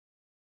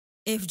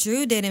If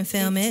Drew didn't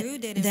film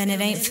it, then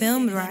it ain't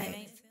filmed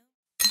right.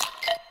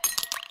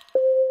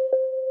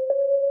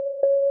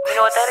 You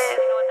know what that is?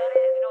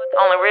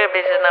 Only real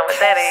bitches know what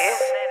that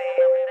is.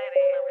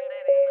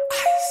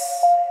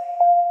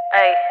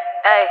 Hey,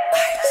 hey.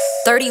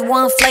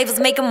 31 flavors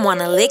make him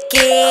wanna lick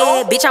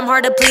it. Bitch, I'm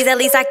hard to please, at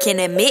least I can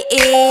admit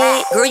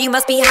it. Girl, you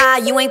must be high,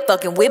 you ain't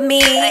fucking with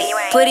me.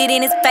 Put it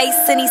in his face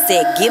and he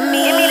said, give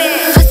me.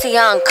 Pussy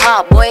on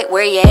call, boy,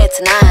 where you at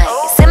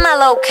tonight? Send my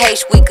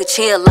location, we could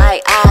chill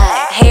like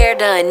ice. Hair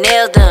done,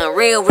 nails done,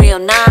 real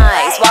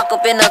nice. Walk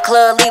up in the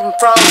club, leave him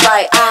froze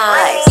like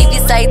ice. If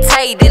you say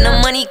Tay, then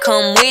the money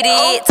come with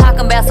it.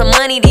 Talking about some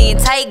money, then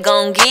Tay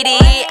gon' get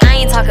it. I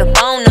ain't talking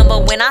phone number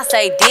when I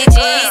say digits.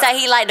 He say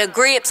he like the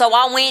grip, so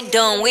I went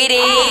done with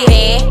it.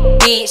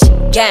 Bad bitch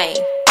gang.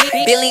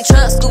 Billy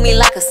truck school me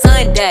like a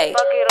Sunday.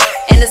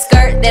 And the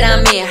skirt that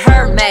I'm in,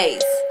 her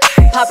maze.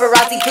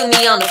 Paparazzi put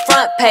me on the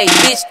front page,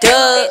 bitch,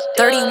 duh.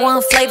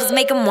 31 flavors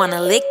make him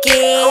wanna lick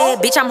it.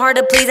 Bitch, I'm hard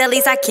to please, at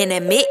least I can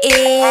admit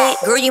it.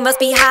 Girl, you must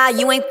be high,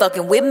 you ain't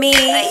fucking with me.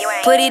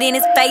 Put it in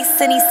his face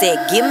and he said,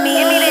 give me.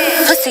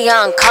 Pussy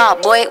on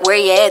call, boy, where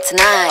you at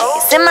tonight?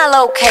 Send my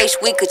location,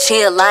 we could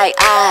chill like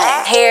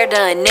ice. Hair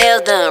done,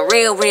 nails done,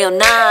 real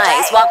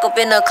nice. Walk up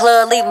in the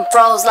club, leave him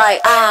froze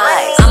like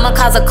ice. I'ma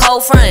cause a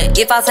cold front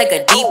if I take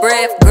a deep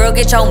breath. Girl,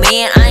 get your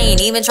man, I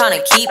ain't even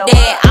tryna keep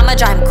that. I'ma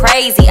drive him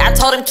crazy, I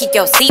told him keep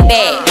your seat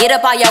back. Get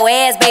up on your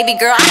ass, baby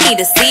girl, I need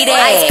to see that.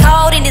 Ice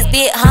cold in this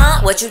bit, huh?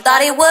 What you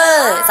thought it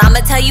was?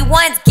 I'ma tell you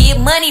once, get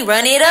money,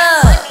 run it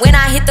up. When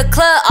I hit the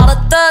club, all the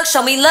thugs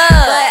show me love,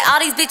 but all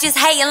these bitches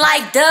hating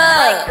like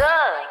duh.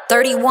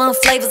 31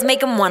 flavors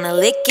make him wanna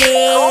lick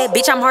it.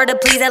 Bitch, I'm hard to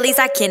please, at least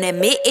I can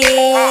admit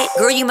it.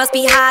 Girl, you must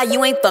be high,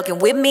 you ain't fucking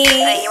with me.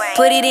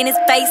 Put it in his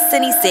face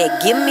and he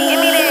said, give me.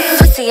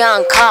 Pussy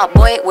on call,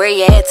 boy, where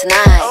you at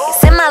tonight?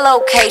 Send my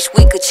location,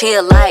 we could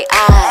chill like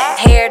ice.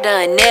 Hair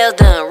done, nails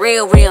done,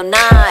 real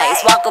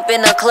nice. Walk up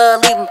in the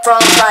club, leave him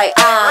froze like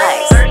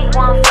ice.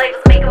 31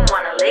 flavors make him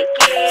wanna